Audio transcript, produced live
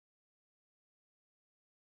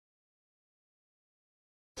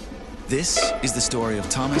This is the story of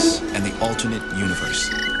Thomas and the alternate universe.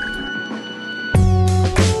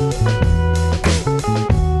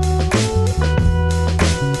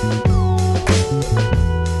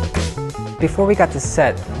 Before we got to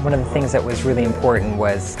set, one of the things that was really important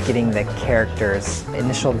was getting the characters'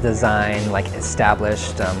 initial design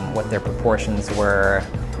established, what their proportions were,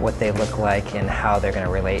 what they look like, and how they're going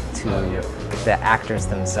to relate to the actors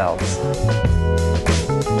themselves.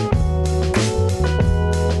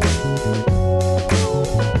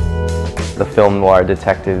 The film noir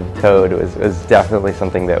detective Toad was definitely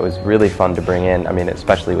something that was really fun to bring in. I mean,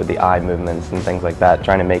 especially with the eye movements and things like that,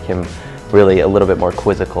 trying to make him really a little bit more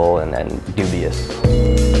quizzical and dubious.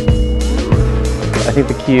 I think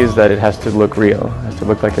the key is that it has to look real. It has to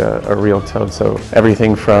look like a real toad. So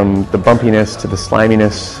everything from the bumpiness to the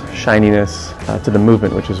sliminess, shininess, to the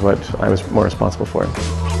movement, which is what I was more responsible for.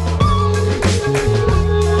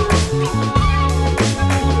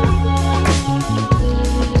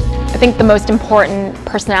 I think the most important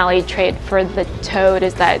personality trait for the toad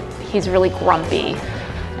is that he's really grumpy,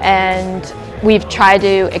 and we've tried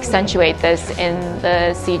to accentuate this in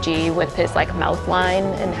the CG with his mouth line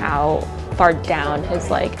and how far down his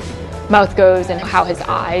mouth goes and how his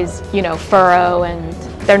eyes, furrow, and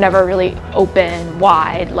they're never really open,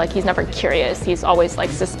 wide. He's never curious. He's always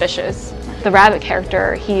suspicious. The rabbit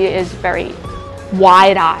character, he is very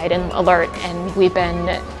wide-eyed and alert, and we've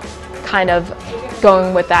been kind of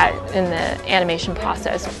going with that in the animation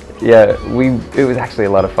process. Yeah, it was actually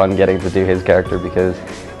a lot of fun getting to do his character because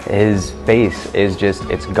his face is just,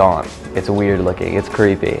 it's gone. It's weird looking, it's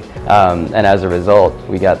creepy. And as a result,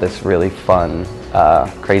 we got this really fun,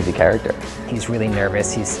 crazy character. He's really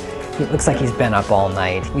nervous. He looks like he's been up all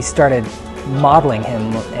night. We started modeling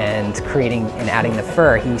him and creating and adding the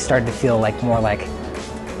fur. He started to feel more like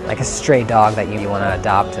a stray dog that you want to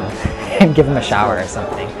adopt and give him a shower or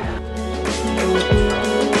something.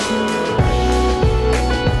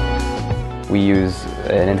 We use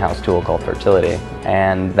an in-house tool called Fertility,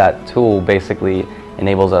 and that tool basically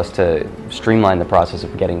enables us to streamline the process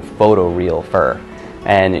of getting photoreal fur.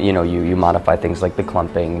 And you modify things like the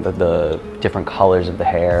clumping, the different colors of the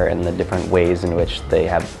hair, and the different ways in which they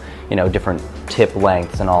have different tip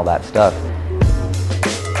lengths and all that stuff.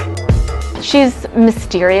 She's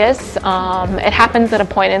mysterious. It happens at a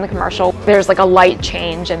point in the commercial. There's a light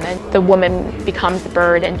change, and then the woman becomes the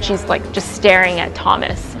bird, and she's just staring at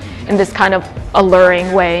Thomas in this kind of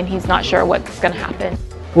alluring way, and he's not sure what's going to happen.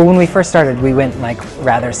 Well, when we first started, we went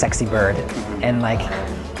rather sexy bird, and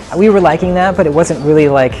we were liking that, but it wasn't really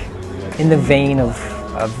in the vein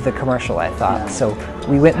of the commercial, I thought. So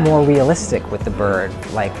we went more realistic with the bird,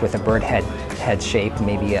 with a bird head shape,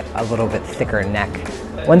 maybe a little bit thicker neck.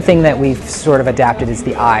 One thing that we've sort of adapted is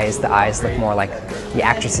the eyes. The eyes look more like the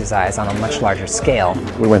actress's eyes on a much larger scale.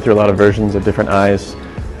 We went through a lot of versions of different eyes,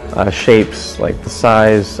 shapes, like the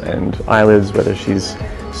size and eyelids, whether she's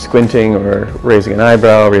squinting or raising an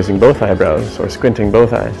eyebrow, raising both eyebrows, or squinting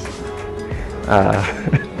both eyes.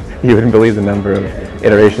 You wouldn't believe the number of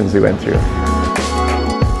iterations we went through.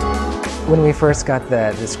 When we first got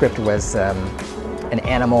the script was an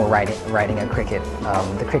animal riding a cricket.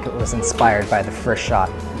 The cricket was inspired by the first shot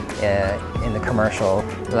in the commercial,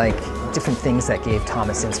 different things that gave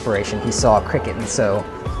Thomas inspiration. He saw a cricket, and so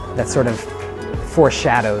that sort of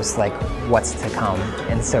foreshadows what's to come,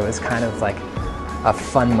 and so it's kind of a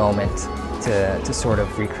fun moment to sort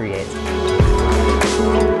of recreate.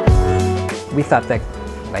 We thought that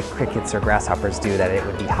crickets or grasshoppers do that it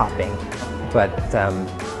would be hopping, but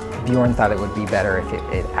BJOERN thought it would be better if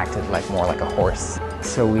it acted more like a horse.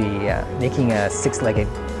 So making a six-legged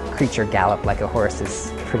creature gallop like a horse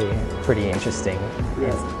is pretty interesting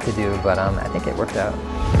to do, but I think it worked out.